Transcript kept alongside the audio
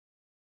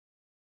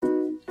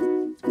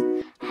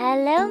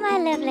Hello my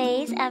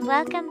lovelies and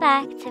welcome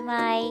back to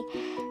my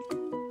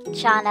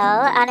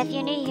channel, and if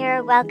you're new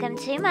here, welcome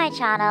to my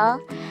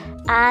channel.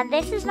 And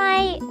this is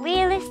my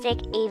realistic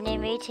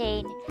evening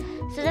routine.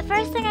 So the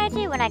first thing I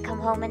do when I come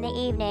home in the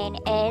evening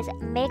is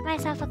make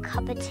myself a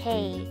cup of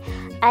tea.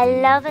 I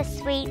love a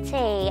sweet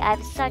tea. I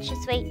have such a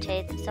sweet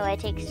tooth, so I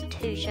take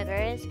 2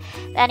 sugars.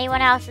 If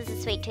anyone else has a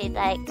sweet tooth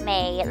like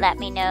me, let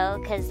me know,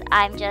 because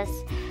I'm just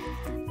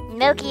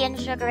milky and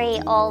sugary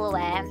all the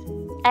way.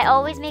 I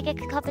always make a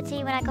cup of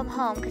tea when I come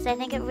home because I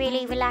think it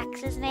really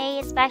relaxes me,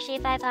 especially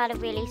if I've had a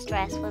really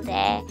stressful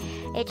day.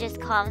 It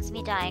just calms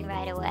me down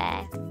right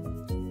away.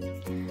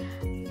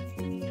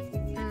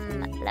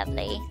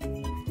 Lovely.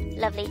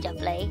 Lovely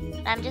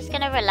jubbly. I'm just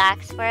going to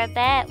relax for a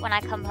bit when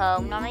I come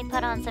home. Normally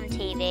put on some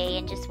TV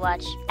and just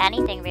watch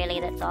anything really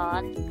that's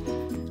on.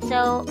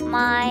 So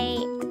my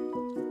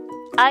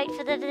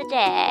outfit of the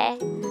day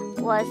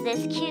was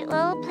this cute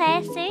little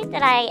play suit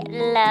that I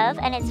love,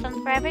 and it's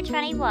from Forever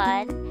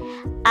 21.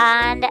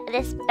 And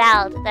this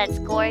belt that's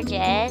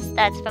gorgeous,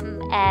 that's from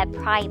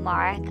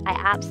Primark. I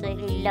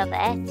absolutely love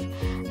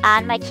it.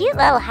 And my cute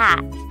little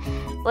hat,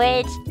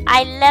 which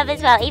I love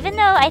as well. Even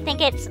though I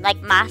think it's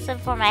like massive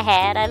for my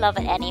head, I love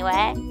it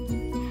anyway.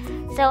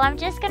 So I'm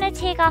just gonna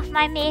take off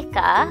my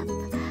makeup.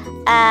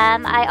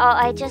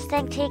 I just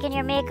think taking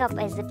your makeup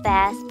is the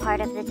best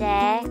part of the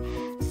day.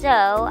 So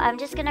I'm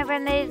just gonna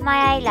remove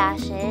my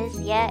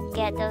eyelashes. Yeah,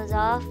 get those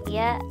off.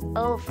 Yeah,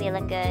 oh,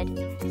 feeling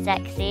good,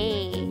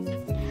 sexy.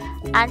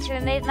 And to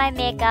remove my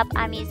makeup,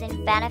 I'm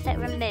using Benefit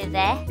Remove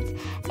It.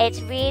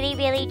 It's really,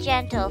 really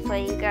gentle for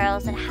you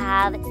girls that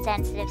have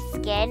sensitive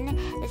skin.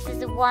 This is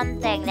the one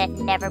thing that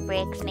never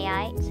breaks me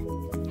out.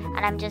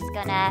 And I'm just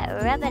gonna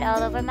rub it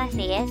all over my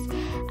face.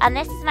 And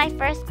this is my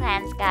first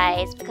cleanse,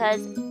 guys,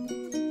 because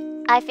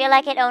I feel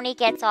like it only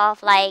gets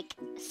off like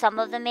some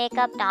of the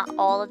makeup, not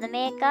all of the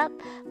makeup.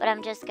 But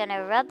I'm just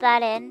gonna rub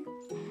that in.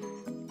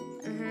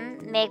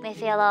 Make me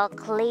feel all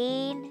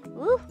clean.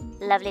 Woo,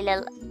 lovely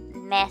little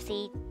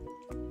messy.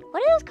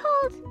 What are those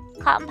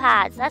called? Cotton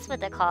pads, that's what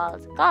they're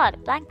called.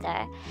 God, blank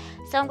there.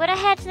 So I'm going to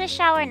head to the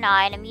shower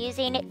now, and I'm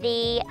using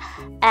the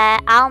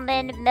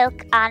Almond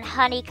Milk and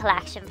Honey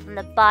collection from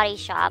the Body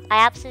Shop.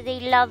 I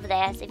absolutely love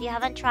this. If you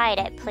haven't tried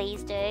it,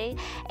 please do.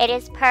 It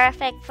is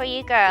perfect for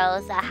you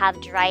girls that have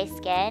dry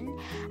skin.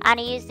 And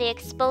I use the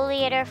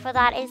exfoliator for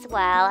that as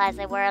well, as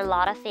I wear a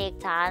lot of fake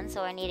tan,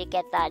 so I need to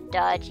get that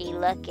dodgy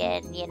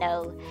looking,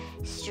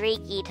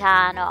 streaky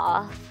tan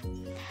off.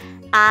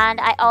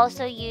 And I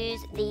also use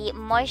the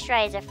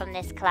moisturizer from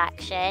this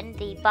collection,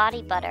 the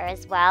body butter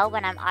as well,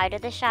 when I'm out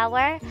of the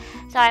shower.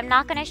 So I'm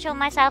not going to show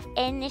myself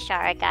in the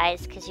shower,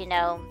 guys, because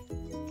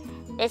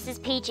this is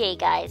PG,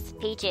 guys,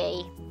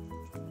 PG.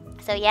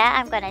 So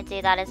yeah, I'm going to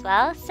do that as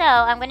well. So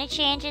I'm going to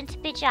change into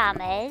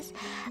pajamas,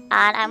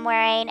 and I'm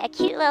wearing a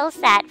cute little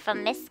set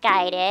from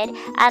Misguided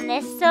and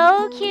this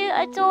so cute,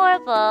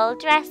 adorable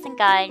dressing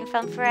gown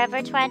from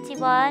Forever 21.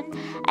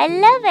 I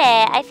love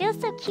it. I feel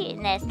so cute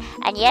in this.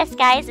 And yes,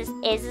 guys, this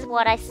is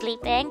what I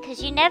sleep in,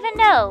 because you never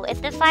know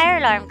if the fire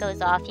alarm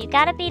goes off. You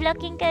gotta be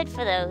looking good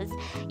for those,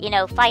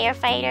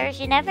 firefighters.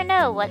 You never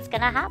know what's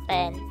gonna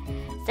happen.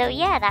 So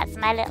yeah, that's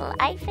my little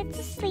outfit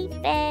to sleep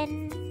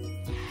in.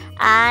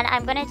 And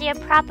I'm going to do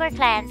a proper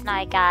cleanse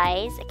now,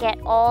 guys. Get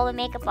all the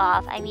makeup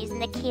off. I'm using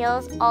the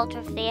Kiehl's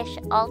Ultra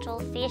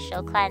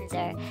Facial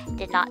Cleanser.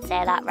 Did not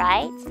say that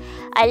right.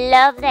 I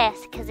love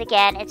this because,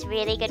 again, it's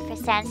really good for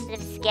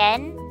sensitive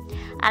skin.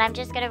 And I'm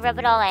just going to rub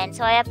it all in.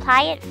 So I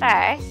apply it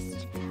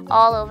first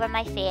all over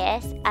my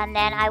face. And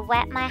then I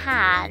wet my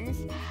hands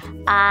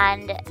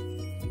and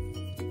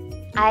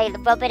I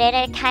rub it in.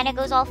 It kind of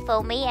goes all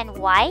foamy and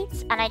white,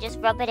 and I just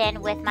rub it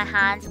in with my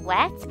hands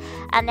wet.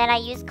 And then I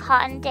use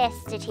cotton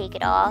discs to take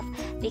it off,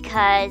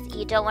 because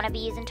you don't want to be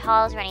using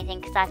towels or anything,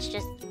 because that's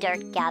just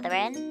dirt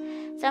gathering.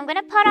 So I'm going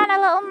to put on a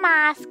little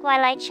mask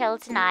while I chill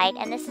tonight,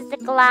 and this is the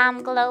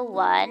Glam Glow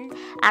one,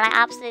 and I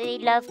absolutely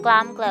love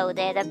Glam Glow.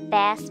 They're the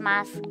best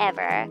masks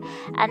ever.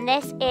 And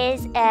this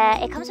is,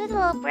 it comes with a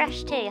little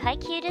brush too. How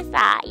cute is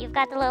that? You've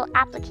got the little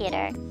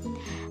applicator.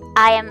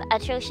 I am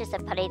atrocious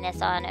at putting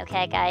this on,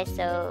 okay guys,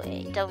 so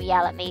don't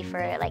yell at me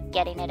for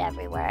getting it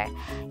everywhere.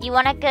 You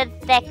want a good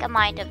thick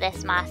amount of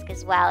this mask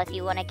as well if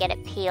you want to get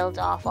it peeled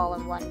off all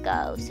in one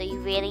go. So you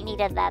really need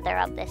to leather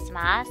up this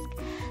mask.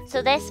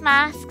 So this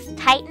mask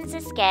tightens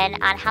the skin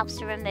and helps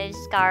to remove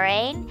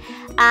scarring.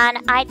 And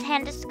I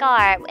tend to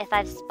scar if I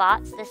have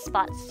spots. The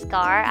spots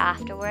scar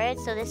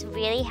afterwards, so this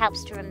really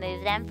helps to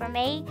remove them for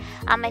me.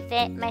 And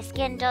my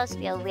skin does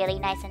feel really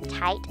nice and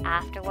tight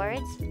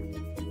afterwards.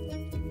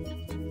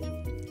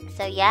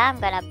 So yeah, I'm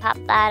gonna pop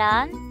that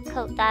on,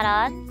 coat that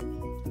on,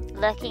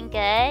 looking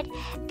good.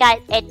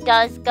 Guys, it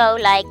does go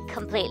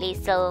completely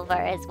silver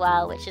as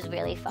well, which is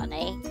really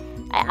funny.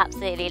 I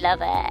absolutely love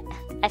it.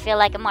 I feel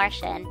like a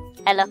Martian.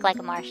 I look like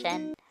a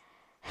Martian.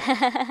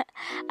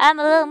 I'm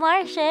a little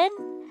Martian.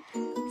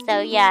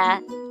 So yeah,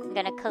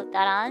 I'm gonna coat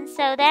that on.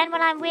 So then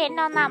when I'm waiting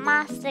on that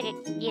mask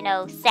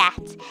to,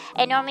 set,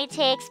 it normally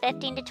takes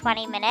 15 to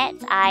 20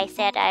 minutes. I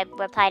said I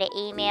reply to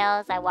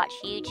emails, I watch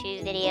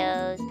YouTube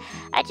videos,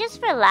 I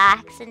just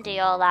relax and do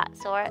all that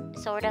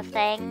sort of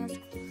things.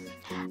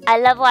 I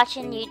love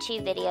watching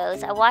YouTube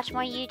videos. I watch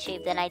more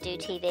YouTube than I do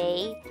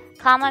TV.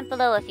 Comment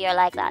below if you're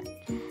like that.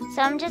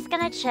 So I'm just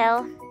gonna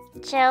chill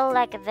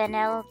like a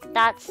vanilla.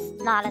 That's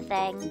not a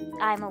thing.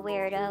 I'm a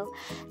weirdo.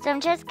 So I'm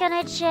just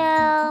gonna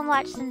chill,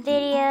 watch some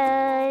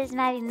videos,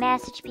 maybe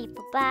message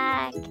people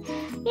back.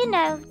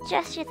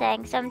 Just your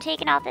thing. So I'm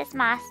taking off this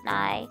mask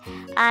now.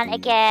 And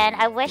again,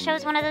 I wish I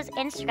was one of those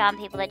Instagram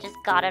people that just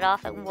got it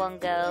off in one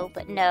go.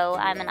 But no,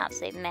 I'm an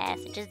absolute mess.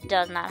 It just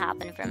does not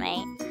happen for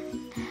me.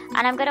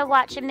 And I'm going to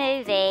watch a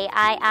movie.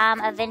 I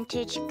am a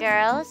vintage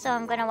girl, so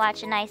I'm going to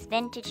watch a nice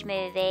vintage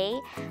movie.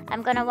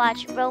 I'm going to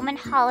watch Roman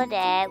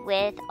Holiday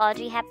with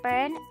Audrey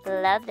Hepburn.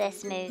 Love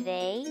this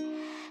movie.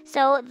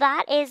 So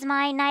that is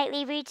my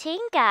nightly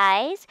routine,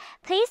 guys.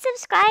 Please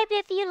subscribe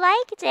if you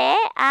liked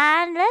it,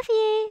 and love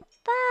you.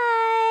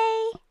 Bye.